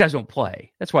 those guys don't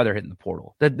play. That's why they're hitting the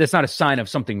portal. That's not a sign of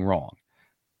something wrong.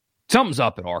 Something's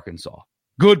up at Arkansas.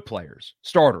 Good players,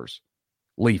 starters,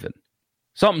 leaving.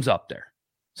 Something's up there.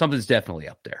 Something's definitely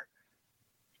up there.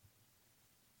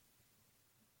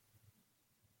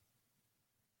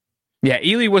 Yeah,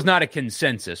 Ely was not a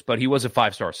consensus, but he was a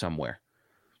 5-star somewhere.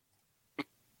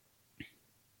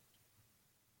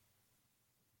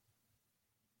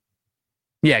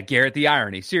 Yeah, Garrett, the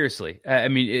irony. Seriously. I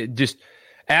mean, it just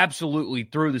absolutely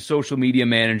threw the social media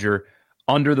manager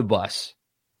under the bus.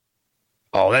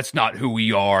 Oh, that's not who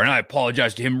we are, and I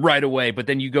apologize to him right away, but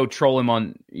then you go troll him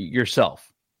on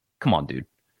yourself. Come on, dude.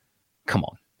 Come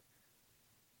on.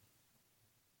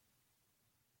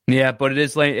 Yeah, but it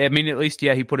is late. I mean, at least,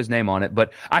 he put his name on it,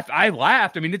 but I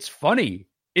laughed. I mean, it's funny.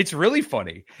 It's really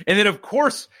funny. And then, of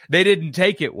course, they didn't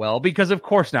take it well, because of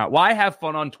course not. Why have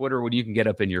fun on Twitter when you can get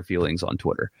up in your feelings on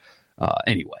Twitter?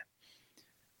 Anyway.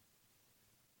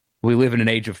 We live in an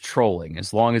age of trolling.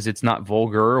 As long as it's not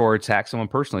vulgar or attack someone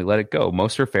personally, let it go.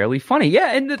 Most are fairly funny.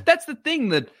 Yeah, and that's the thing,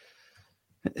 that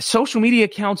social media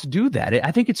accounts do that.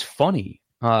 I think it's funny.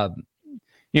 They'll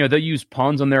use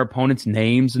puns on their opponents'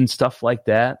 names and stuff like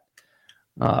that.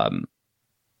 I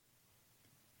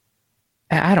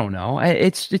don't know.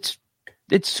 It's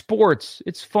sports.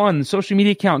 It's fun. The social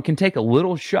media account can take a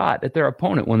little shot at their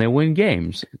opponent when they win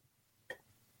games.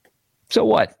 So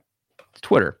what? It's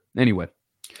Twitter. Anyway.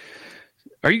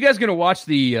 Are you guys going to watch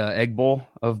the Egg Bowl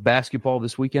of basketball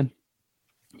this weekend?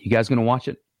 You guys going to watch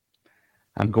it?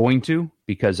 I'm going to,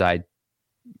 because I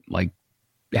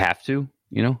have to,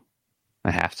 I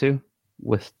have to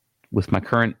with my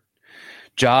current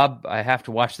job. I have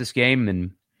to watch this game,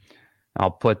 and I'll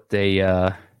put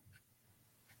a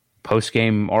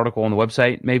post-game article on the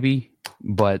website maybe,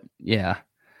 but yeah.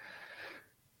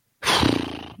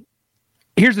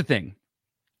 Here's the thing.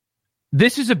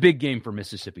 This is a big game for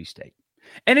Mississippi State.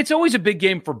 And it's always a big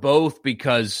game for both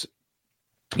because,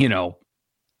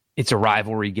 it's a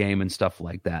rivalry game and stuff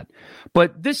like that.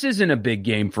 But this isn't a big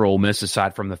game for Ole Miss,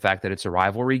 aside from the fact that it's a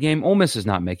rivalry game. Ole Miss is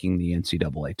not making the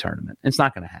NCAA tournament. It's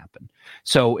not going to happen.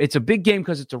 So it's a big game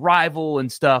because it's a rival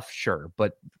and stuff, sure.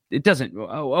 But it doesn't.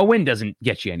 A win doesn't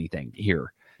get you anything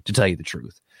here, to tell you the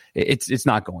truth. It's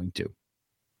not going to.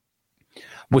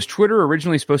 Was Twitter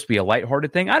originally supposed to be a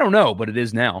lighthearted thing? I don't know, but it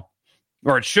is now.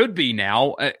 Or it should be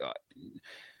now.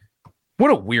 What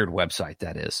a weird website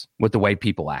that is, with the way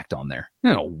people act on there.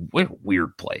 What a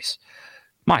weird place.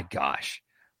 My gosh.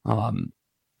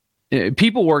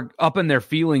 People were up in their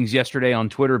feelings yesterday on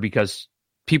Twitter because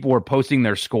people were posting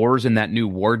their scores in that new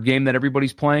word game that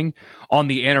everybody's playing on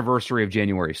the anniversary of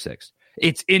January 6th.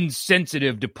 It's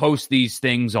insensitive to post these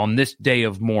things on this day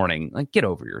of mourning. Like, get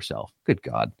over yourself. Good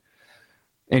God.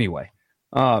 Anyway,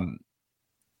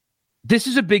 this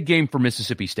is a big game for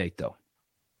Mississippi State, though,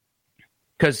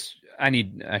 because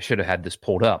I should have had this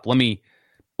pulled up. Let me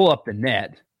pull up the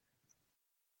net.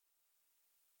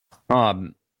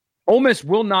 Ole Miss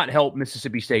will not help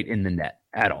Mississippi State in the net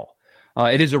at all.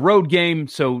 It is a road game,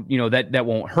 so that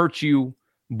won't hurt you.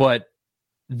 But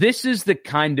this is the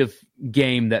kind of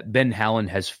game that Ben Howland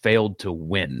has failed to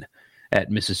win at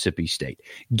Mississippi State.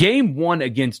 Game 1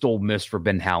 against Ole Miss for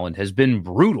Ben Howland has been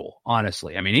brutal,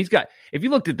 honestly. I mean, if you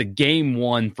looked at the game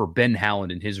 1 for Ben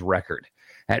Howland and his record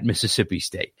at Mississippi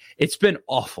State, it's been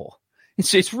awful.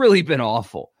 It's really been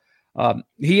awful.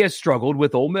 He has struggled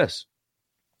with Ole Miss.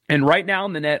 And right now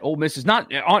in the net, Ole Miss is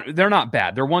they're not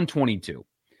bad. They're 122.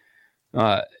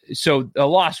 So a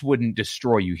loss wouldn't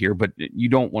destroy you here, but you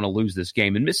don't want to lose this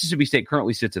game. And Mississippi State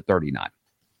currently sits at 39.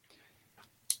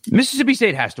 Mississippi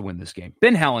State has to win this game.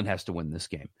 Ben Howland has to win this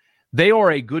game. They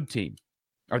are a good team.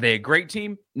 Are they a great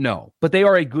team? No, but they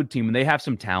are a good team, and they have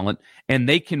some talent, and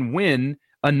they can win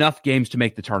enough games to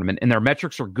make the tournament, and their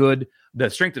metrics are good.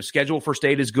 The strength of schedule for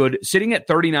State is good. Sitting at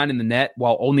 39 in the net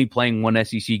while only playing one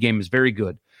SEC game is very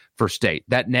good for State.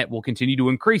 That net will continue to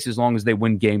increase as long as they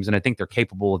win games, and I think they're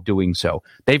capable of doing so.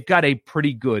 They've got a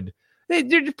pretty good –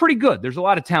 they're pretty good. There's a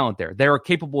lot of talent there. They are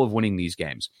capable of winning these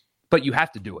games, but you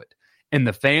have to do it. and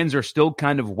the fans are still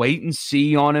kind of wait and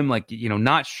see on him. Like,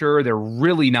 not sure. They're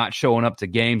really not showing up to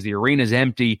games. The arena's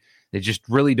empty. They just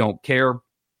really don't care.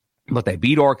 But they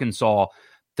beat Arkansas.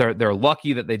 They're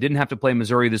lucky that they didn't have to play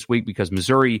Missouri this week because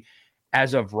Missouri,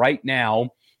 as of right now,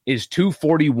 is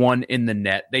 241 in the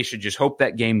net. They should just hope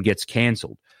that game gets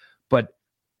canceled. But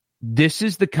this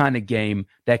is the kind of game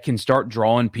that can start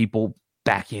drawing people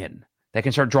back in. That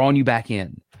can start drawing you back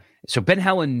in. So Ben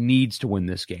Howland needs to win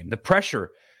this game. The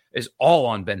pressure is all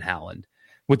on Ben Howland,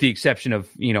 with the exception of,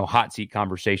 hot seat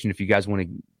conversation. If you guys want to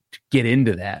get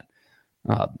into that,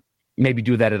 maybe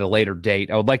do that at a later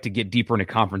date. I would like to get deeper into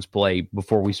conference play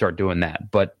before we start doing that.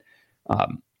 But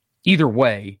either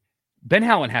way, Ben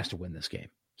Howland has to win this game.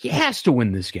 He has to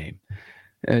win this game.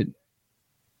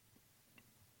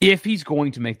 If he's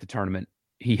going to make the tournament,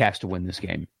 he has to win this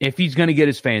game. If he's going to get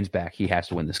his fans back, he has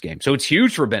to win this game. So it's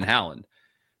huge for Ben Howland.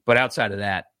 But outside of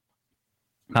that,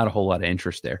 not a whole lot of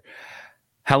interest there.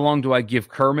 How long do I give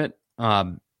Kermit?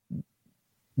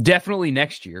 Definitely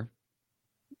next year.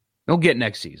 He'll get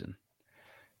next season.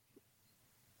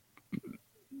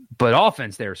 But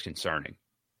offense there is concerning.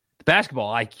 The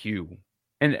basketball IQ.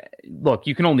 And look,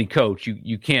 you can only coach.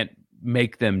 You can't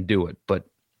make them do it. But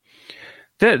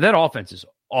that offense is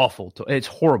awful. It's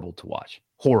horrible to watch.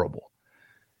 Horrible.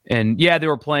 And yeah, they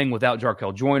were playing without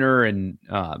Jarkel Joyner, and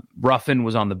Ruffin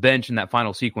was on the bench in that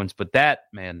final sequence. But that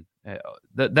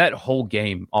whole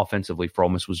game offensively for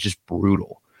Ole Miss was just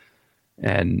brutal.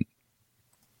 And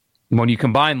when you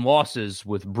combine losses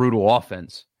with brutal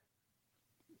offense,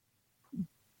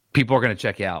 people are going to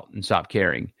check out and stop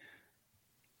caring.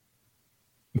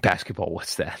 Basketball,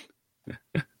 what's that?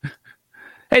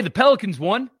 Hey, the Pelicans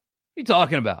won. What are you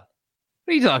talking about?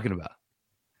 What are you talking about?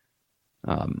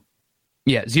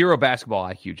 Yeah, zero basketball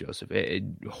IQ, Joseph.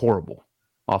 Horrible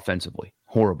offensively.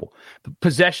 Horrible.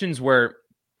 Possessions where,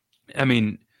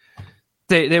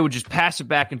 they would just pass it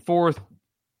back and forth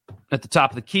at the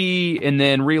top of the key and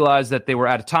then realize that they were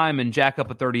out of time and jack up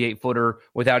a 38-footer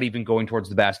without even going towards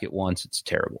the basket once. It's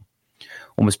terrible.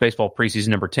 Ole Miss baseball preseason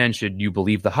number 10, should you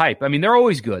believe the hype? They're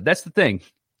always good. That's the thing.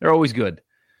 They're always good.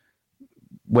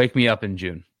 Wake me up in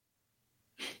June.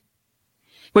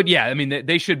 But yeah,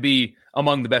 they should be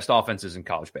among the best offenses in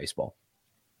college baseball.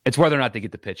 It's whether or not they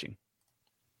get the pitching.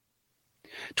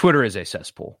 Twitter is a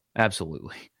cesspool.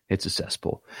 Absolutely. It's a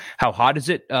cesspool. How hot is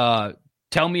it?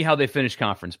 Tell me how they finish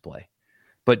conference play.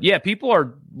 But yeah, people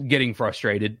are getting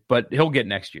frustrated, but he'll get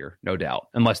next year, no doubt,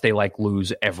 unless they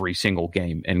lose every single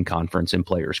game in conference and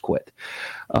players quit.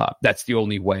 That's the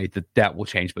only way that will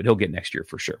change, but he'll get next year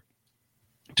for sure.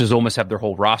 Does Ole Miss have their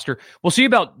whole roster? We'll see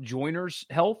about Joyner's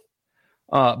health.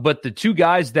 But the two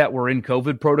guys that were in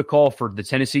COVID protocol for the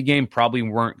Tennessee game probably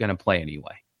weren't going to play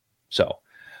anyway. So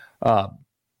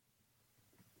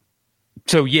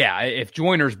yeah, if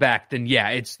Joyner's back, then yeah,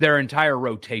 it's their entire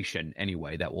rotation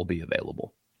anyway that will be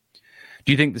available.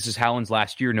 Do you think this is Howland's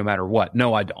last year no matter what?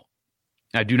 No, I don't.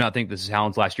 I do not think this is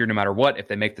Howland's last year no matter what. If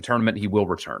they make the tournament, he will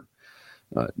return.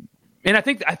 And I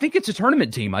think it's a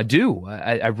tournament team. I do.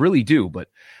 I really do. But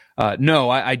no,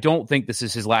 I don't think this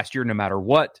is his last year no matter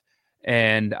what.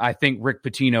 And I think Rick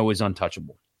Pitino is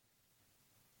untouchable.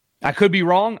 I could be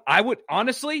wrong. I would,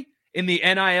 honestly, in the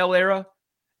NIL era,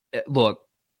 look,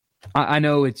 I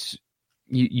know it's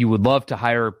you would love to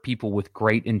hire people with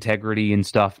great integrity and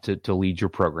stuff to lead your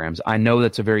programs. I know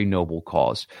that's a very noble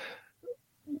cause.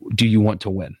 Do you want to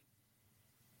win?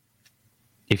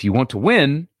 If you want to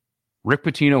win, Rick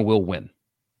Pitino will win.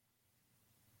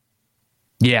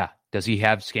 Yeah. Does he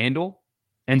have scandal?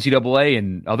 NCAA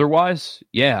and otherwise?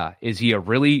 Yeah. Is he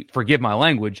forgive my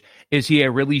language, is he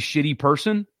a really shitty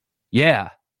person? Yeah.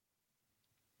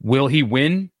 Will he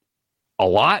win a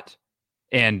lot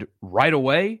and right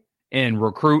away and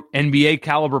recruit NBA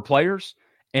caliber players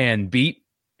and beat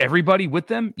everybody with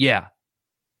them? Yeah.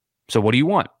 So what do you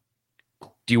want?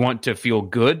 Do you want to feel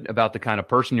good about the kind of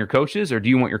person your coach is, or do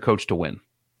you want your coach to win?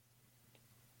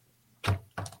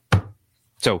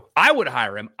 So I would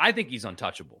hire him. I think he's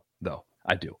untouchable, though.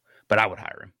 I do. But I would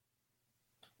hire him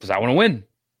because I want to win.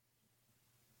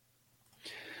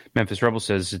 Memphis Rebel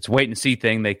says it's a wait and see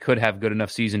thing. They could have good enough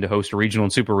season to host a regional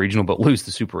and super regional, but lose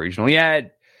the super regional. Yeah,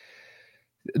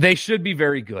 they should be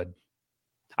very good.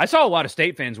 I saw a lot of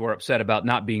State fans were upset about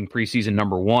not being preseason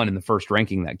number 1 in the first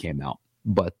ranking that came out.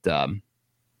 But,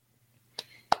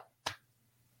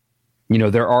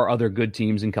 there are other good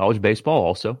teams in college baseball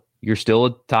also. You're still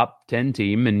a top 10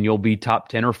 team, and you'll be top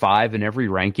 10 or 5 in every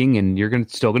ranking, and you're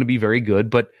still going to be very good.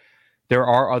 But there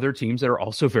are other teams that are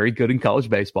also very good in college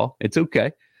baseball. It's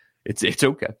okay. It's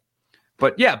okay.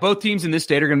 But yeah, both teams in this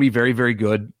state are going to be very, very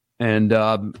good. And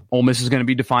Ole Miss is going to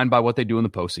be defined by what they do in the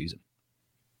postseason.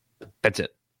 That's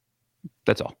it.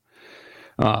 That's all.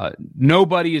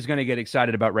 Nobody is going to get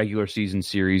excited about regular season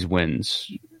series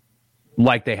wins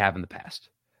like they have in the past.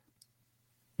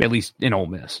 At least in Ole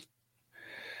Miss.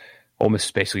 Ole Miss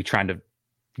is basically trying to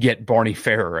get Barney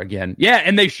Ferrer again. Yeah,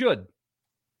 and they should.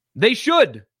 They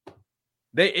should.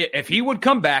 If he would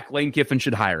come back, Lane Kiffin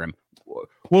should hire him.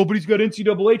 Well, but he's got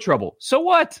NCAA trouble. So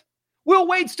what? Will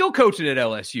Wade's still coaching at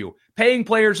LSU. Paying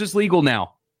players is legal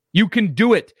now. You can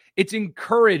do it. It's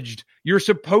encouraged. You're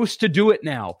supposed to do it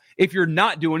now. If you're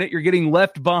not doing it, you're getting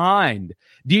left behind.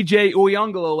 DJ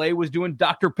Uiagalelei was doing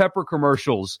Dr. Pepper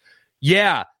commercials.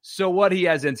 Yeah, so what? He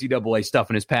has NCAA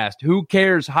stuff in his past. Who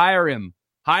cares? Hire him.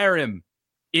 Hire him.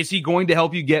 Is he going to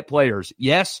help you get players?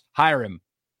 Yes, hire him.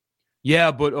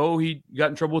 Yeah, but he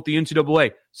got in trouble with the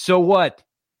NCAA. So what?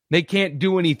 They can't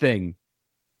do anything.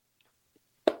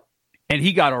 And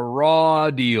he got a raw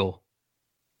deal.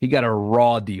 He got a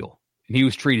raw deal. And he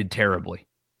was treated terribly.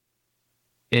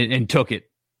 And took it.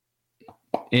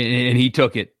 And he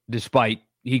took it despite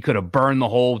he could have burned the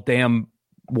whole damn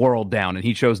world down, and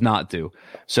he chose not to.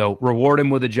 So reward him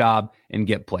with a job and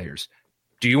get players.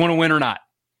 Do you want to win or not?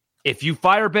 If you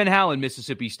fire Ben Howland,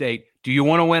 Mississippi State, do you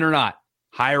want to win or not?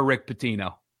 Hire Rick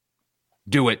Pitino.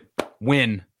 Do it.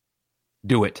 Win.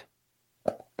 Do it.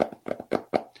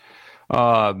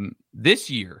 This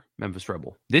year, Memphis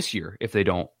Rebel. This year, if they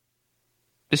don't,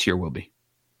 this year will be.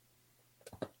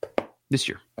 This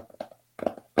year.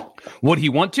 Would he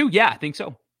want to? Yeah, I think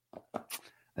so.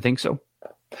 I think so.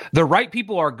 The right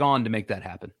people are gone to make that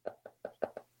happen.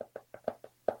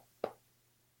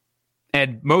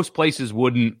 And most places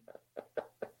wouldn't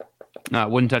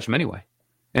touch him anyway.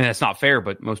 And that's not fair,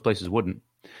 but most places wouldn't.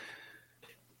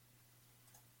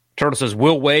 Turtle says,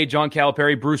 Will Wade, John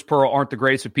Calipari, Bruce Pearl aren't the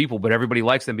greatest of people, but everybody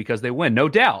likes them because they win. No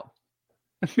doubt.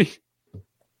 I mean,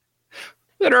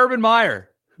 look at Urban Meyer.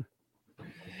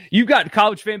 You've got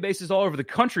college fan bases all over the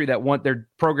country that want their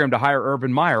program to hire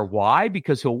Urban Meyer. Why?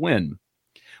 Because he'll win.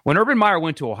 When Urban Meyer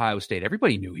went to Ohio State,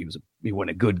 everybody knew he wasn't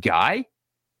a good guy.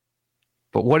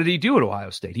 But what did he do at Ohio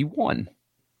State? He won.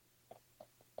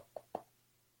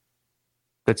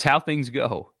 That's how things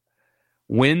go.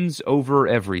 Wins over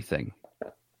everything.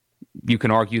 You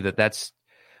can argue that that's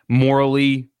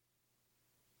morally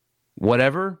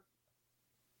whatever.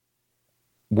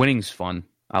 Winning's fun.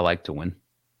 I like to win.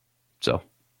 So,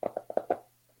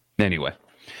 anyway.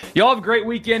 Y'all have a great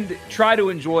weekend. Try to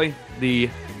enjoy the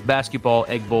basketball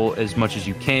Egg Bowl as much as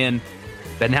you can.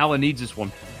 Ben Howland needs this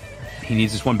one. He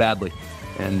needs this one badly.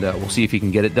 And we'll see if he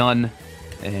can get it done.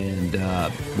 And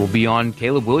we'll be on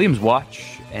Caleb Williams'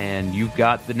 watch. And you've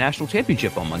got the national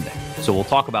championship on Monday. So we'll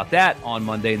talk about that on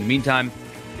Monday. In the meantime,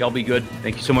 y'all be good.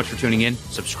 Thank you so much for tuning in.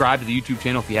 Subscribe to the YouTube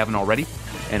channel if you haven't already.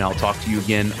 And I'll talk to you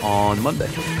again on Monday.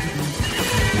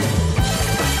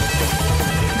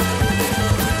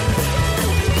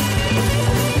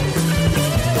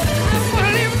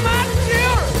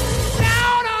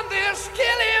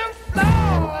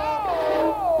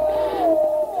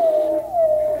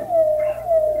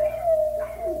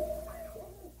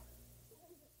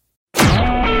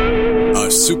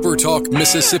 SuperTalk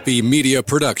Mississippi Media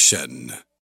Production.